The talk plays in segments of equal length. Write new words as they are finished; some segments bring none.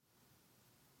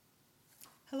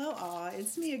Hello, all.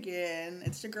 It's me again.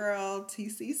 It's your girl,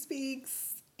 TC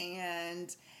Speaks.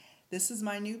 And this is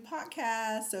my new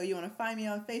podcast. So you want to find me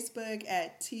on Facebook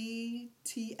at TTSESPEAKS,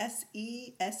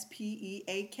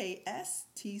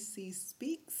 TC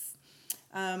Speaks.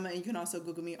 You can also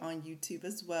Google me on YouTube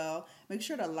as well. Make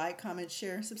sure to like, comment,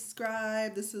 share, and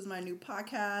subscribe. This is my new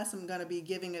podcast. I'm going to be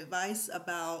giving advice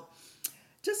about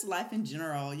just life in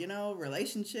general,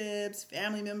 relationships,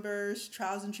 family members,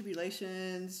 trials and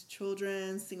tribulations,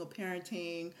 children, single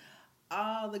parenting,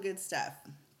 all the good stuff.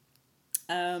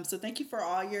 So thank you for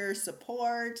all your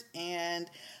support, and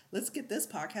let's get this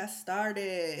podcast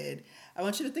started. I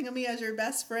want you to think of me as your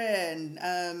best friend.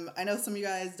 I know some of you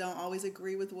guys don't always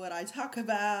agree with what I talk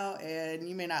about, and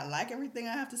you may not like everything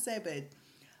I have to say, but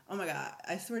oh my God,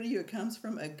 I swear to you, it comes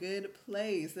from a good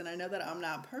place, and I know that I'm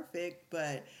not perfect,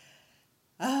 but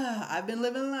I've been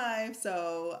living life,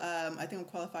 so I think I'm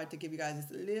qualified to give you guys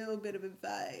just a little bit of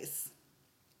advice.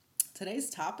 Today's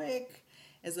topic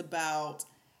is about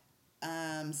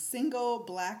single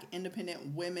Black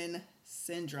independent women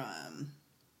syndrome.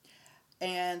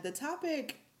 And the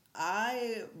topic,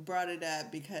 I brought it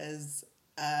up because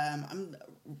I'm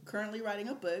currently writing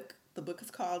a book. The book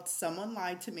is called Someone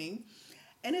Lied to Me.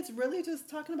 And it's really just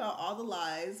talking about all the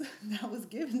lies that was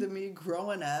given to me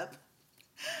growing up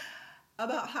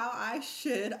about how I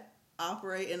should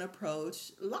operate and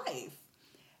approach life.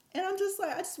 And I'm just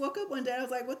like, I just woke up one day, I was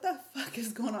like, what the fuck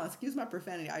is going on? Excuse my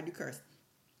profanity, I do curse.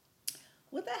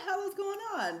 What the hell is going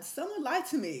on? Someone lied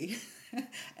to me.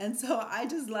 And so I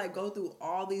just go through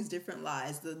all these different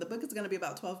lies. The book is going to be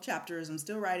about 12 chapters. I'm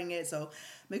still writing it, so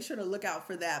make sure to look out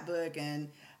for that book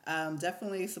and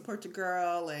definitely support your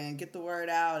girl and get the word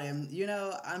out. And,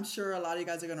 I'm sure a lot of you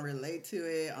guys are going to relate to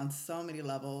it on so many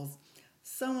levels.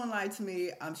 Someone lied to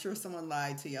me. I'm sure someone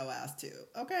lied to your ass too.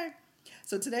 Okay?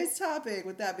 So today's topic,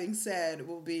 with that being said,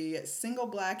 will be single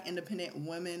Black independent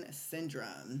women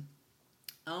syndrome.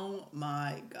 Oh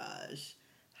my gosh.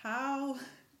 How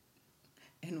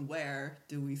and where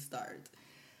do we start?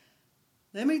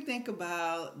 Let me think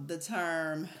about the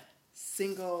term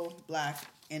single Black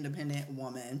independent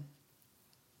woman.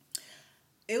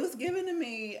 It was given to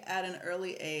me at an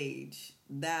early age,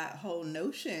 that whole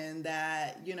notion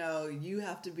that, you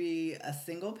have to be a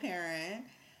single parent,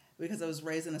 because I was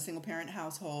raised in a single parent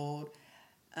household.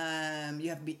 You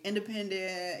have to be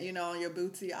independent, your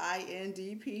bootsy,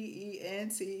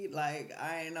 INDPENT. Like,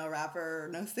 I ain't no rapper,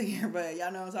 no singer, but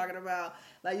y'all know what I'm talking about.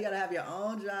 Like, you gotta have your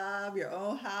own job, your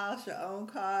own house, your own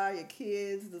car, your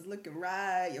kids that's looking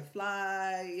right, you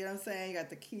fly, you know what I'm saying? You got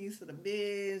the keys to the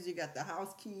biz, you got the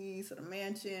house keys to the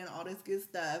mansion, all this good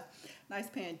stuff. Nice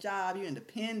paying job, you're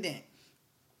independent.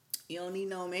 You don't need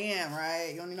no man,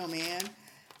 right? You don't need no man.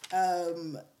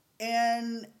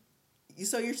 And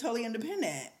so you're totally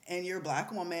independent, and you're a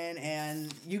Black woman,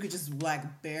 and you could just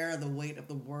bear the weight of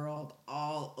the world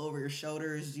all over your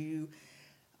shoulders.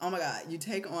 Oh my God, you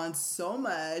take on so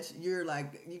much. You're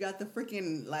you got the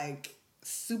freaking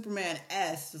Superman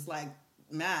S, just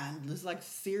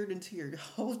seared into your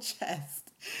whole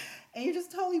chest, and you're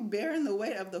just totally bearing the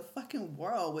weight of the fucking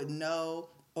world with no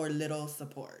or little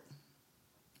support.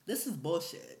 This is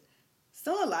bullshit.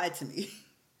 Someone lied to me.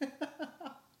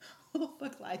 Who the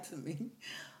fuck lied to me?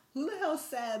 Who the hell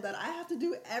said that I have to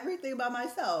do everything by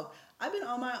myself? I've been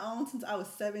on my own since I was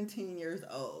 17 years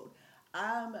old.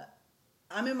 I'm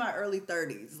in my early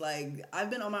 30s. I've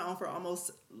been on my own for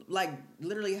almost,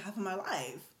 literally half of my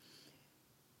life.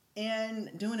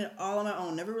 And doing it all on my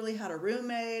own. Never really had a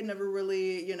roommate. Never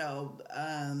really,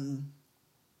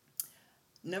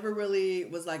 never really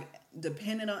was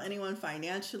dependent on anyone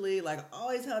financially.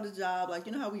 Always held a job.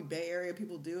 How we Bay Area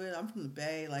people do it. I'm from the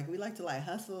Bay. We like to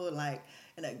hustle and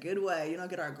in a good way,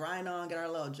 get our grind on, get our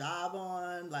little job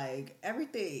on,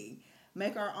 everything,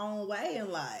 make our own way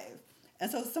in life. And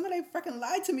so somebody freaking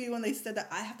lied to me when they said that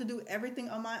I have to do everything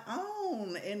on my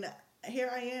own. And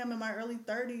here I am in my early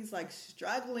 30s,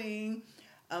 struggling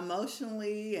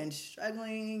emotionally and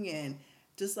struggling and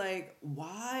just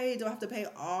why do I have to pay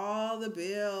all the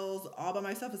bills all by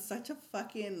myself? It's such a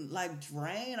fucking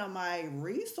drain on my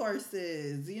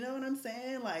resources. You know what I'm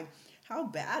saying? How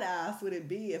badass would it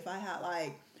be if I had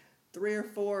 3 or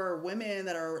 4 women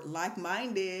that are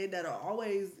like-minded, that are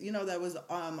always, that was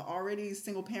already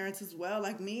single parents as well,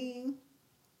 like me.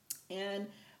 And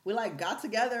we got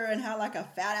together and had a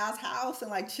fat ass house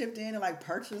and chipped in and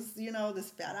purchased,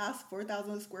 this fat ass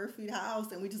 4,000 square feet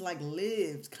house, and we just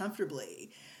lived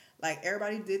comfortably.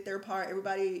 Everybody did their part,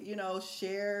 everybody,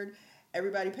 shared,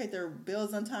 Everybody paid their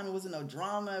bills on time. It wasn't no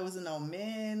drama. It wasn't no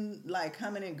men like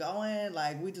coming and going.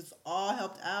 Like we just all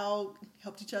helped out,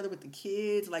 helped each other with the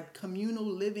kids, like communal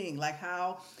living, like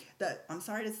how the I'm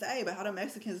sorry to say, but how the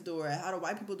Mexicans do it, how the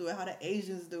white people do it, how the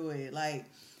Asians do it. Like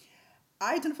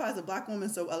I identify as a Black woman,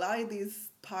 so a lot of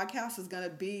these podcasts is gonna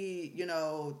be,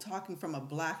 talking from a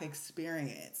Black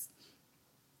experience.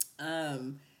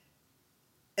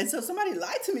 And so somebody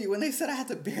lied to me when they said I had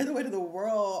to bear the weight of the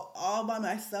world all by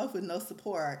myself with no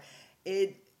support.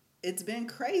 It's been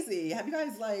crazy. Have you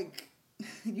guys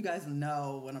you guys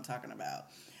know what I'm talking about.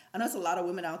 I know it's a lot of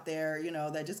women out there,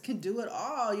 that just can do it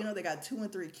all. They got 2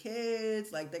 and 3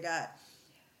 kids, like they got,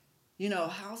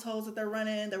 households that they're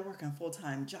running. They're working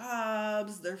full-time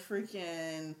jobs. They're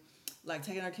freaking like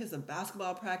taking their kids to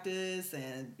basketball practice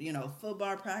and,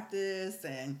 football practice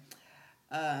and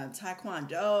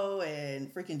taekwondo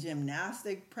and freaking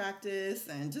gymnastic practice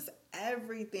and just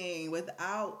everything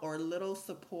without or little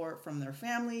support from their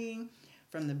family,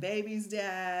 from the baby's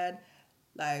dad.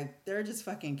 Like they're just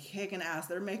fucking kicking ass.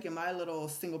 They're making my little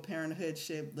single parenthood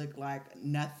shit look like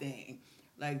nothing.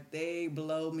 Like they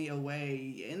blow me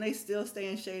away, and they still stay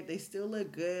in shape. They still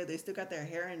look good. They still got their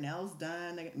hair and nails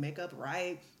done. They get makeup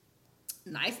right.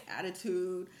 Nice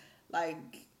attitude.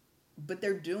 But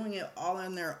they're doing it all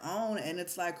on their own. And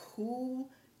it's like, who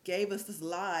gave us this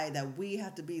lie that we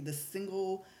have to be the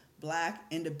single Black,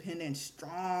 independent,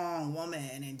 strong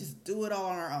woman and just do it all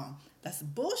on our own? That's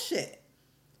bullshit.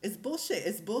 It's bullshit.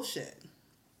 It's bullshit.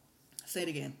 Say it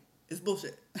again. It's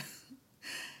bullshit.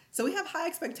 So we have high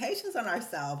expectations on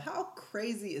ourselves. How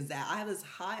crazy is that? I have this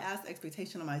high-ass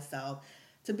expectation on myself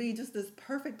to be just this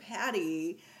perfect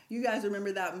Patty. You guys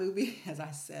remember that movie? As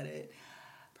I said it.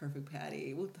 Perfect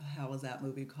Patty. What the hell was that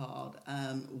movie called?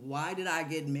 Why Did I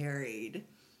Get Married?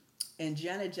 And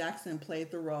Janet Jackson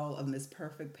played the role of Miss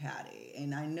Perfect Patty.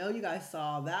 And I know you guys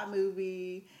saw that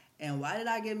movie and Why Did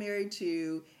I Get Married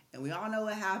To? And we all know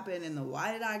what happened in the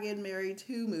Why Did I Get Married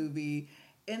To movie.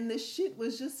 And the shit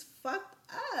was just fucked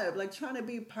up. Like trying to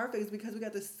be perfect is because we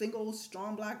got this single,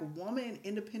 strong Black woman,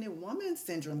 independent woman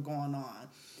syndrome going on.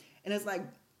 And it's like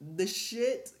the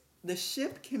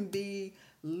ship can be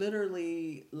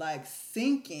literally like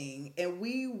sinking, and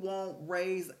we won't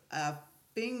raise a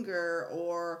finger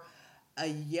or a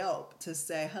yelp to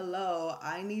say, hello,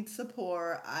 I need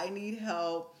support, I need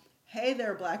help. Hey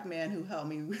there, Black man who helped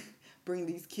me bring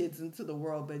these kids into the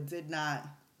world but did not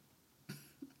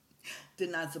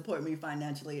support me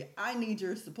financially. I need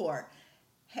your support.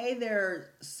 Hey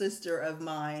there, sister of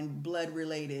mine, blood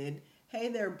related. Hey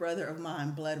there, brother of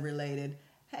mine, blood related.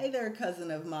 Hey there,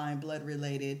 cousin of mine, blood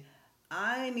related.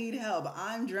 I need help.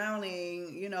 I'm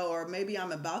drowning, or maybe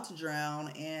I'm about to drown,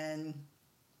 and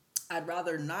I'd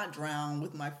rather not drown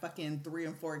with my fucking 3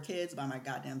 and 4 kids by my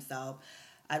goddamn self.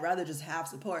 I'd rather just have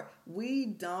support. We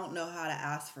don't know how to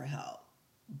ask for help.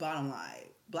 Bottom line,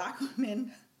 Black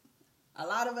women, a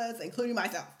lot of us, including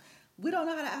myself, we don't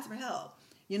know how to ask for help.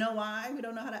 You know why we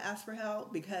don't know how to ask for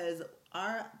help? Because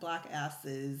our Black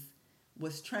asses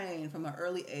was trained from an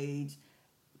early age,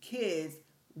 kids,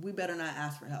 we better not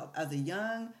ask for help. As a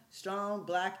young, strong,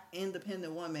 Black,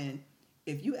 independent woman,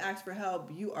 if you ask for help,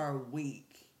 you are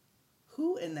weak.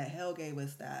 Who in the hell gave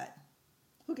us that?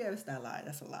 Who gave us that lie?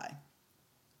 That's a lie.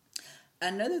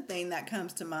 Another thing that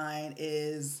comes to mind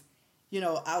is,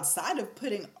 outside of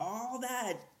putting all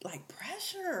that like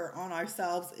pressure on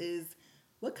ourselves, is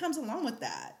what comes along with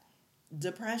that?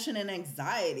 Depression and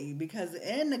anxiety,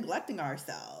 and neglecting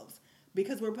ourselves.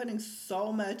 Because we're putting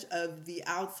so much of the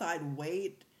outside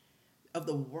weight of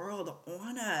the world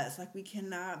on us. Like we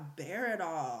cannot bear it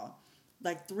all.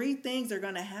 Like 3 things are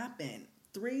going to happen.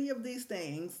 3 of these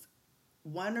things,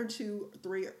 1 or 2,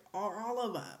 3, or all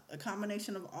of them. A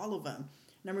combination of all of them.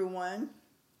 Number 1,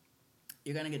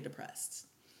 you're going to get depressed.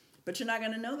 But you're not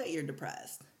going to know that you're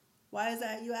depressed. Why is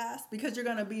that, you ask? Because you're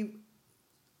going to be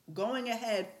going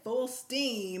ahead full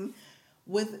steam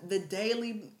with the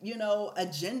daily,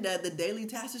 agenda, the daily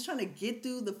task, is trying to get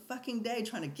through the fucking day,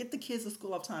 trying to get the kids to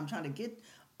school on time, trying to get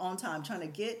on time, trying to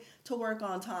get to work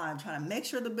on time, trying to make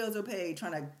sure the bills are paid,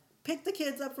 trying to pick the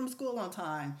kids up from school on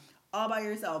time, all by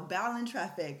yourself, battling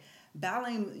traffic,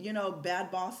 battling,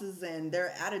 bad bosses and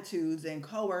their attitudes and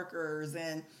coworkers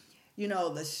and,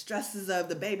 the stresses of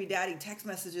the baby daddy text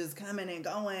messages coming and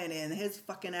going and his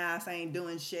fucking ass ain't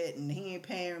doing shit and he ain't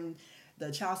paying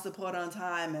the child support on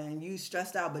time, and you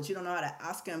stressed out, but you don't know how to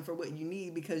ask him for what you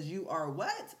need because you are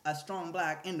what? A strong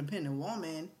Black independent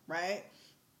woman, right?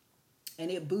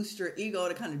 And it boosts your ego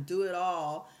to kind of do it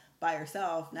all by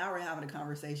yourself. Now we're having a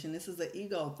conversation. This is an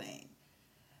ego thing.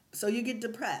 So you get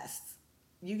depressed.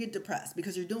 You get depressed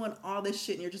because you're doing all this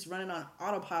shit and you're just running on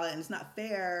autopilot, and it's not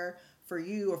fair for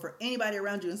you or for anybody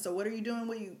around you. And so what are you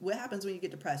doing? What happens when you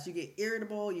get depressed? You get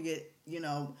irritable, you get,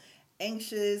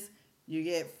 anxious, you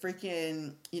get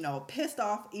freaking, pissed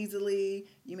off easily,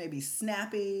 you may be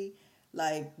snappy,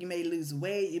 like you may lose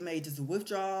weight, you may just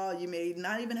withdraw, you may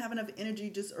not even have enough energy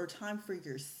just or time for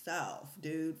yourself,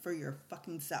 dude, for your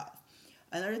fucking self.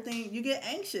 Another thing, you get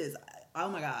anxious. Oh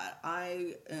my God,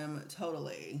 I am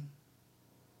totally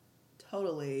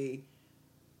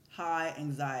high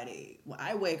anxiety. When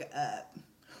I wake up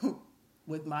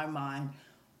with my mind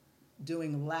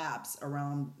doing laps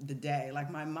around the day,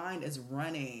 like my mind is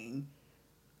running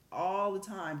all the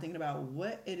time thinking about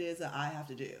what it is that I have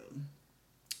to do.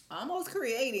 Almost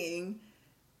creating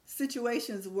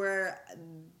situations where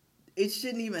it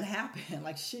shouldn't even happen.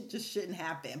 Like shit just shouldn't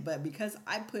happen. But because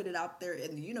I put it out there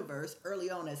in the universe early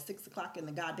on at 6 o'clock in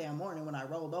the goddamn morning when I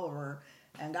rolled over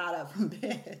and got up from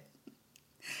bed,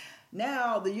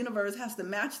 now the universe has to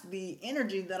match the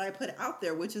energy that I put out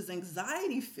there, which is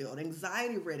anxiety filled,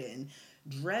 anxiety ridden,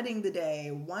 dreading the day,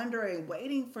 wondering,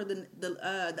 waiting for the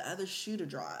other shoe to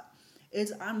drop.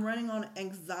 I'm running on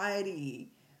anxiety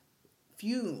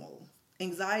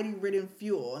ridden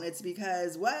fuel. And it's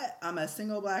because what? I'm a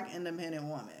single Black independent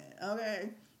woman. Okay.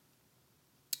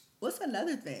 What's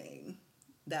another thing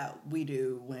that we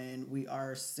do when we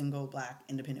are single Black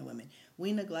independent women?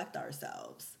 We neglect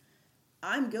ourselves.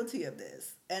 I'm guilty of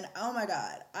this. And oh my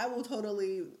God, I will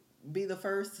totally be the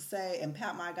first to say and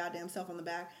pat my goddamn self on the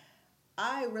back.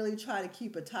 I really try to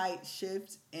keep a tight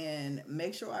shift and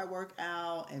make sure I work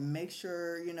out and make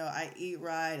sure, I eat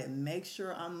right and make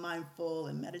sure I'm mindful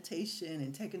and meditation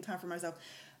and taking time for myself.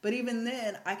 But even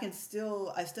then, I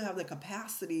still have the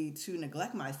capacity to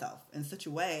neglect myself in such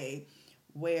a way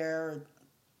where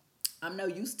I'm no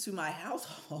use to my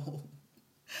household.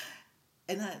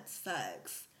 And that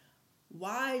sucks.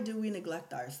 Why do we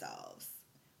neglect ourselves?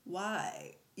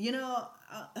 Why?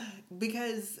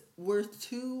 Because we're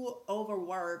too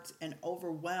overworked and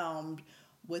overwhelmed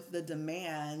with the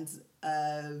demands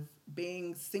of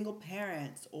being single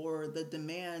parents or the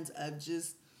demands of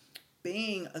just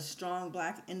being a strong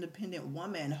Black independent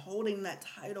woman, holding that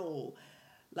title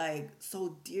like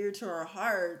so dear to our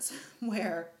hearts,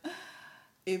 where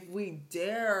if we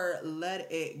dare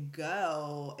let it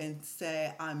go and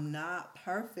say, I'm not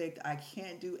perfect, I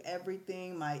can't do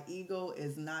everything, my ego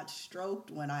is not stroked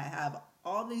when I have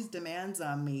all these demands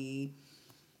on me,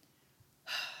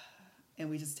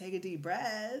 and we just take a deep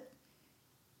breath,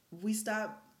 we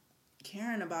stop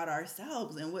caring about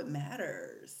ourselves and what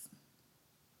matters.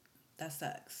 That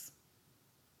sucks.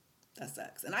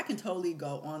 And I can totally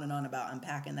go on and on about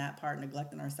unpacking that part,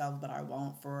 neglecting ourselves, but I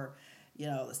won't for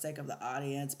the sake of the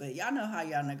audience. But y'all know how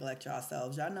y'all neglect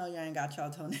yourselves. Y'all know y'all ain't got y'all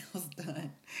toenails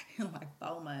done in like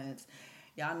 4 months.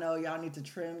 Y'all know y'all need to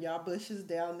trim y'all bushes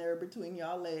down there between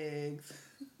y'all legs.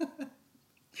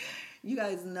 You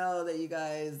guys know that you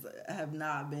guys have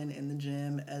not been in the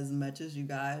gym as much as you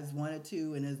guys wanted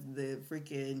to, and as the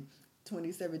freaking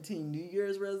 2017 New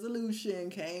Year's resolution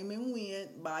came and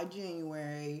went by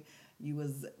January, you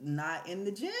was not in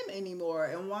the gym anymore.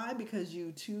 And why? Because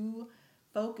you too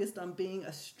focused on being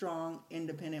a strong,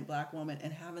 independent Black woman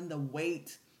and having the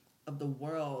weight of the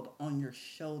world on your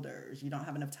shoulders. You don't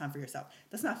have enough time for yourself.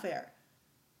 That's not fair.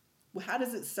 Well, how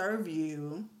does it serve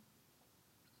you?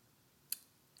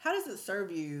 How does it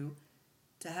serve you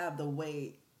to have the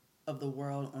weight of the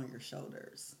world on your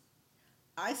shoulders?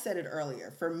 I said it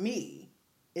earlier. For me,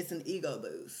 it's an ego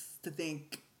boost to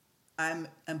think I'm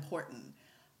important.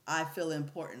 I feel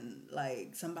important,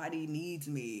 like somebody needs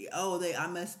me. I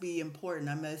must be important.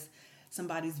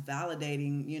 Somebody's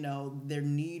validating, their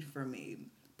need for me.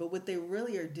 But what they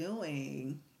really are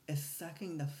doing is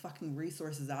sucking the fucking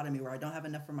resources out of me, where I don't have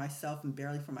enough for myself and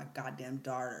barely for my goddamn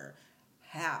daughter.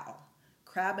 How?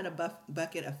 Crab in a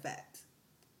bucket effect.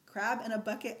 Crab in a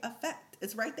bucket effect.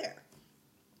 It's right there.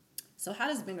 So how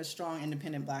does being a strong,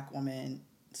 independent Black woman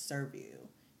serve you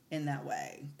in that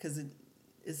way? Because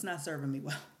it's not serving me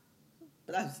well.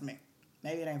 But that's just me.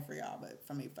 Maybe it ain't for y'all, but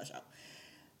for me, for sure.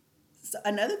 So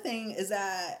another thing is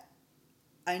that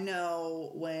I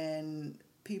know when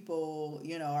people,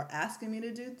 are asking me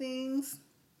to do things,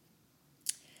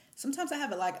 sometimes I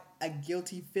have a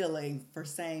guilty feeling for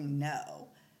saying no.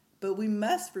 But we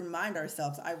must remind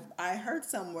ourselves, I heard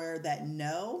somewhere that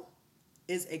no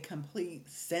is a complete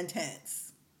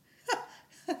sentence.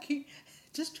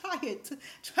 Just try it.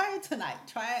 Try it tonight.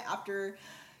 Try it after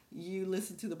you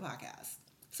listen to the podcast.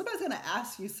 Somebody's going to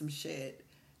ask you some shit,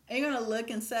 and you're going to look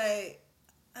and say,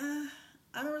 I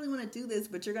don't really want to do this,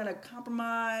 but you're going to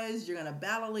compromise. You're going to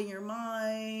battle in your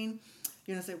mind.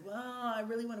 You're going to say, well, I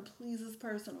really want to please this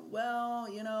person. Well,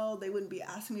 they wouldn't be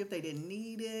asking me if they didn't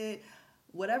need it.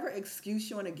 whatever excuse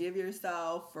you want to give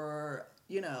yourself for,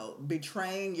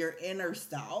 betraying your inner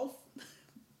self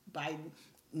by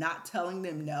not telling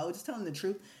them no, just telling the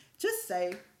truth. Just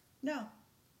say no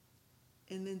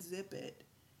and then zip it.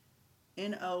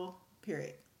 No,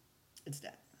 period. It's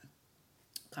done.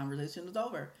 Conversation is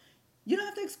over. You don't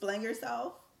have to explain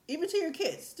yourself, even to your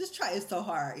kids. Just try. It's so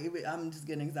hard. I'm just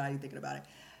getting anxiety thinking about it.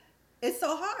 It's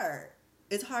so hard.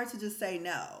 It's hard to just say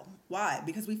no. Why?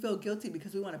 Because we feel guilty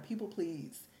because we want to people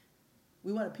please.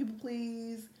 We want to people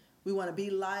please. We want to be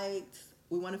liked.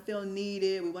 We want to feel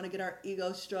needed. We want to get our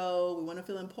ego stroked. We want to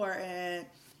feel important.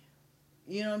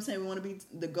 You know what I'm saying? We want to be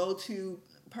the go-to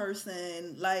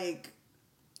person. Like,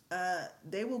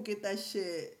 they will get that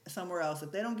shit somewhere else.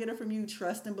 If they don't get it from you,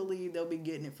 trust and believe they'll be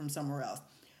getting it from somewhere else.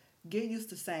 Get used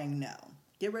to saying no.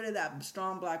 Get rid of that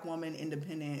strong black woman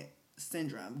independent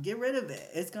syndrome. Get rid of it.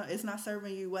 It's not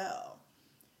serving you well.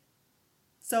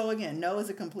 So again, no is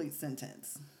a complete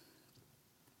sentence.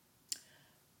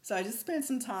 So I just spent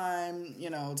some time,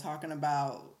 talking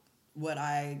about what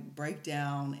I break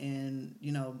down in,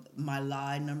 my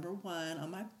lie number 1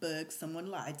 on my book. Someone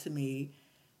lied to me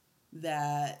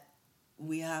that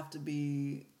I have to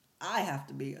be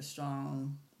a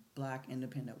strong black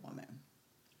independent woman.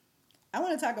 I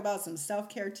want to talk about some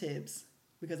self-care tips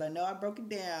because I know I broke it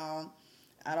down.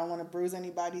 I don't want to bruise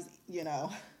anybody's,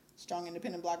 strong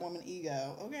independent black woman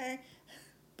ego, okay?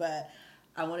 But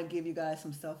I want to give you guys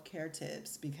some self-care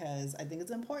tips because I think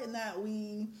it's important that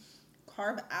we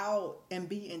carve out and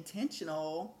be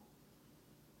intentional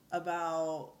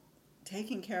about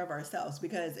taking care of ourselves,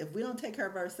 because if we don't take care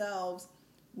of ourselves,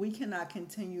 we cannot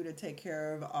continue to take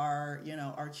care of our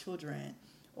children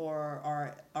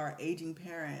or our aging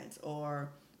parents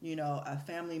or a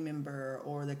family member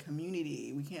or the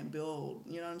community. We can't build,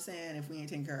 what I'm saying, if we ain't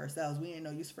taking care of ourselves. We ain't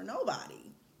no use for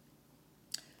nobody.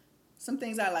 Some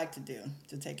things I like to do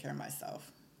to take care of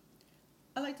myself.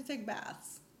 I like to take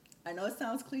baths. I know it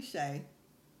sounds cliche.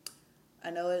 I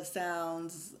know it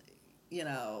sounds,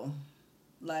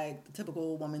 like the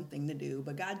typical woman thing to do,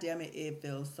 but God damn it, it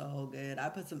feels so good. I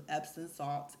put some Epsom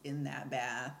salt in that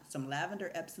bath, some lavender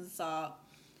Epsom salt.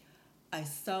 I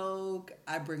soak.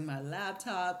 I bring my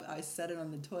laptop. I set it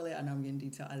on the toilet. I know I'm getting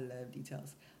detail. I love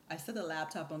details. I set the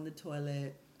laptop on the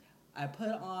toilet. I put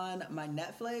on my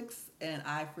Netflix and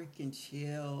I freaking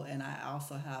chill. And I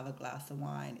also have a glass of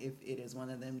wine if it is one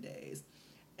of them days.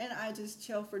 And I just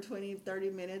chill for 20, 30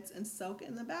 minutes and soak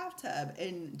in the bathtub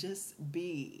and just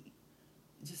be.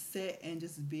 Just sit and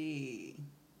just be.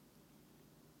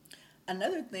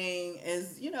 Another thing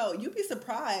is, you'd be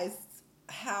surprised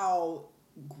how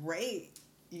great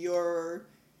your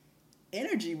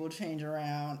energy will change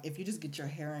around if you just get your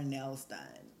hair and nails done.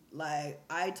 Like,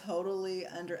 I totally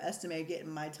underestimate getting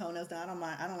my toenails done.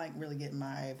 I don't like really getting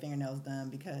my fingernails done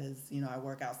because, I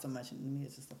work out so much and to me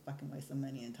it's just a fucking waste of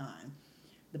money and time.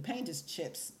 The paint just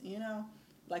chips,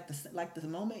 like the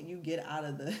moment you get out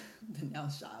of the nail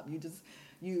shop,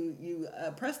 you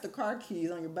press the car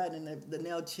keys on your button and the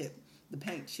nail chip, the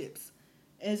paint chips.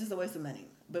 And it's just a waste of money.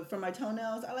 But for my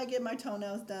toenails, I like getting my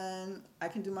toenails done. I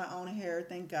can do my own hair,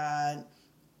 thank God.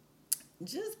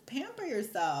 Just pamper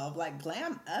yourself, like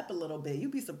glam up a little bit.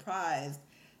 You'd be surprised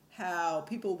how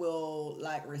people will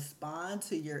like respond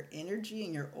to your energy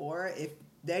and your aura if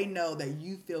they know that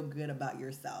you feel good about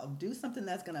yourself. Do something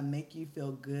that's going to make you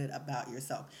feel good about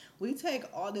yourself. We take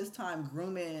all this time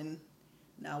grooming.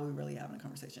 Now we're really having a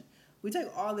conversation. We take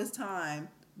all this time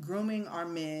grooming our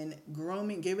men,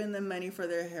 giving them money for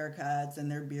their haircuts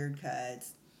and their beard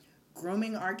cuts,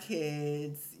 grooming our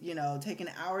kids, taking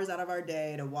hours out of our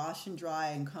day to wash and dry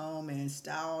and comb and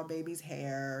style our baby's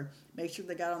hair, make sure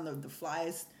they got on the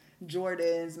flyest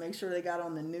Jordans, make sure they got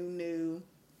on the new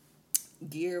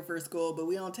gear for school, but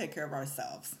we don't take care of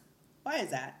ourselves. Why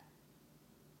is that?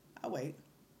 I'll wait.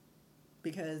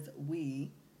 Because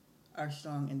we are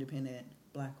strong, independent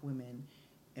black women,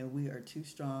 and we are too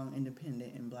strong,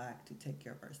 independent, and black to take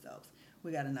care of ourselves.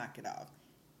 We got to knock it off.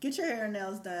 Get your hair and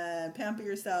nails done. Pamper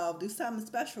yourself. Do something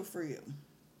special for you.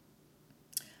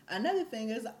 Another thing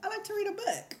is I like to read a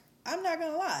book. I'm not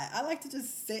going to lie. I like to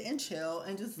just sit and chill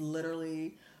and just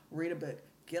literally read a book.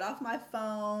 Get off my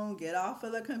phone. Get off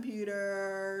of the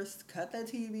computer. Cut the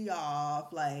TV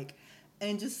off.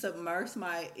 And just submerge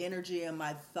my energy and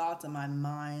my thoughts and my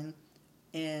mind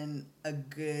in a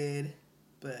good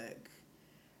book.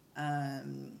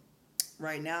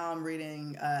 Right now I'm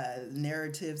reading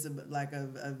narratives of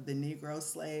the Negro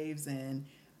slaves and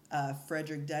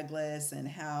Frederick Douglass and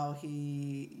how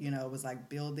he, was like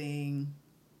building,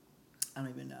 I don't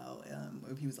even know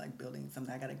if he was like building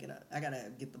something. I gotta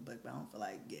get the book, but I don't feel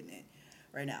like getting it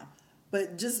right now.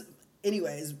 But just,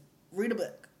 anyways, read a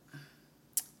book.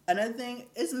 Another thing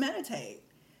is meditate.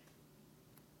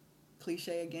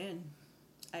 Cliche again.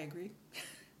 I agree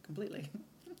completely.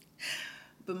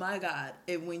 But my God,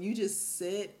 when you just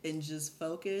sit and just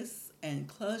focus and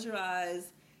close your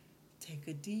eyes, take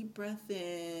a deep breath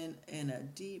in and a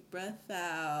deep breath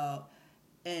out,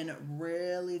 and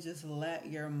really just let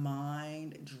your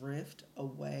mind drift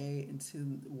away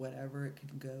into whatever it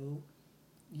could go,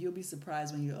 you'll be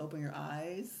surprised when you open your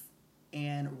eyes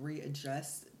and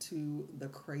readjust to the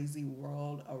crazy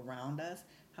world around us,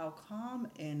 how calm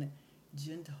and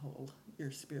gentle your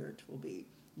spirit will be.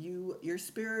 Your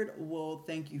spirit will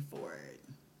thank you for it.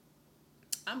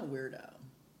 I'm a weirdo.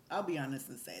 I'll be honest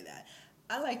and say that.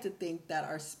 I like to think that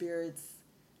our spirits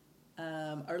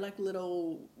are like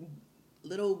little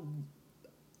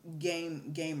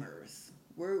gamers.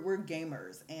 We're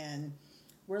gamers, and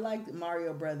we're like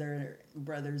Mario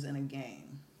brothers in a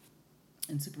game,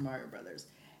 in Super Mario Brothers.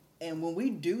 And when we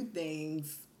do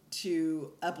things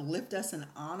to uplift us and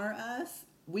honor us,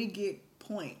 we get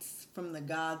points from the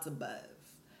gods above.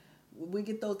 We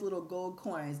get those little gold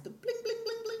coins, the bling bling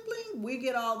bling bling bling. We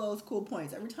get all those cool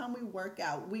points every time we work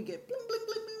out. We get bling bling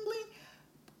bling bling bling.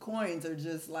 Coins are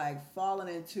just like falling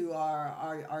into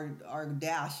our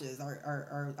dashes,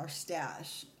 our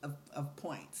stash of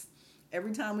points.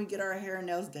 Every time we get our hair and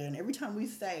nails done, every time we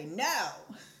say no,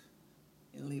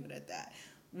 and leave it at that,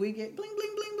 we get bling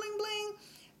bling bling bling bling.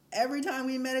 Every time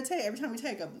we meditate, every time we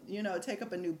take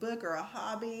up a new book or a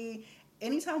hobby,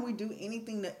 anytime we do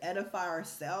anything to edify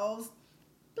ourselves,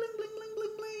 bling bling bling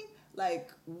bling bling.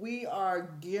 Like, we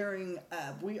are gearing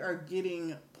up. We are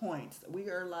getting points. We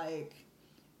are like,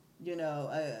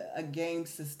 a game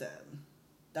system.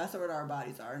 That's what our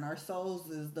bodies are. And our souls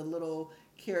is the little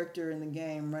character in the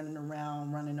game running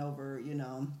around, running over,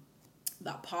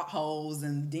 the potholes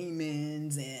and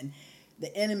demons and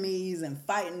the enemies and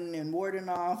fighting and warding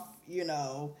off,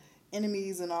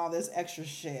 enemies and all this extra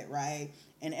shit, right?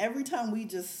 And every time we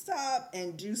just stop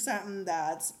and do something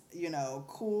that's,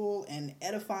 cool and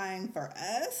edifying for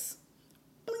us,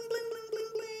 bling, bling, bling, bling,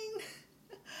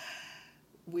 bling,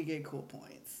 we get cool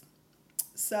points.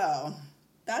 So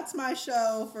that's my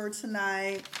show for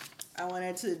tonight. I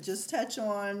wanted to just touch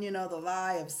on, the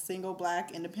lie of single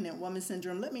black independent woman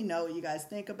syndrome. Let me know what you guys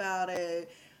think about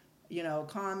it.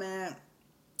 Comment,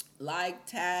 like,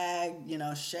 tag,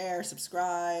 share,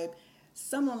 subscribe.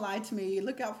 Someone lied to me.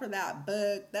 Look out for that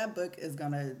book. That book is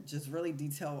going to just really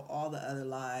detail all the other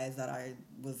lies that I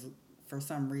was, for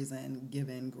some reason,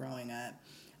 given growing up.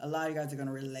 A lot of you guys are going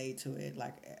to relate to it,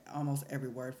 like almost every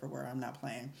word for word. I'm not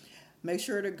playing. Make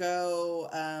sure to go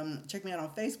check me out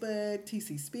on Facebook,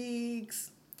 TC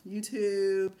Speaks,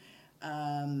 YouTube.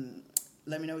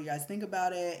 Let me know what you guys think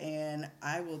about it, and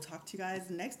I will talk to you guys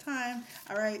next time.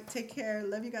 All right, take care.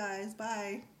 Love you guys.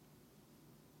 Bye.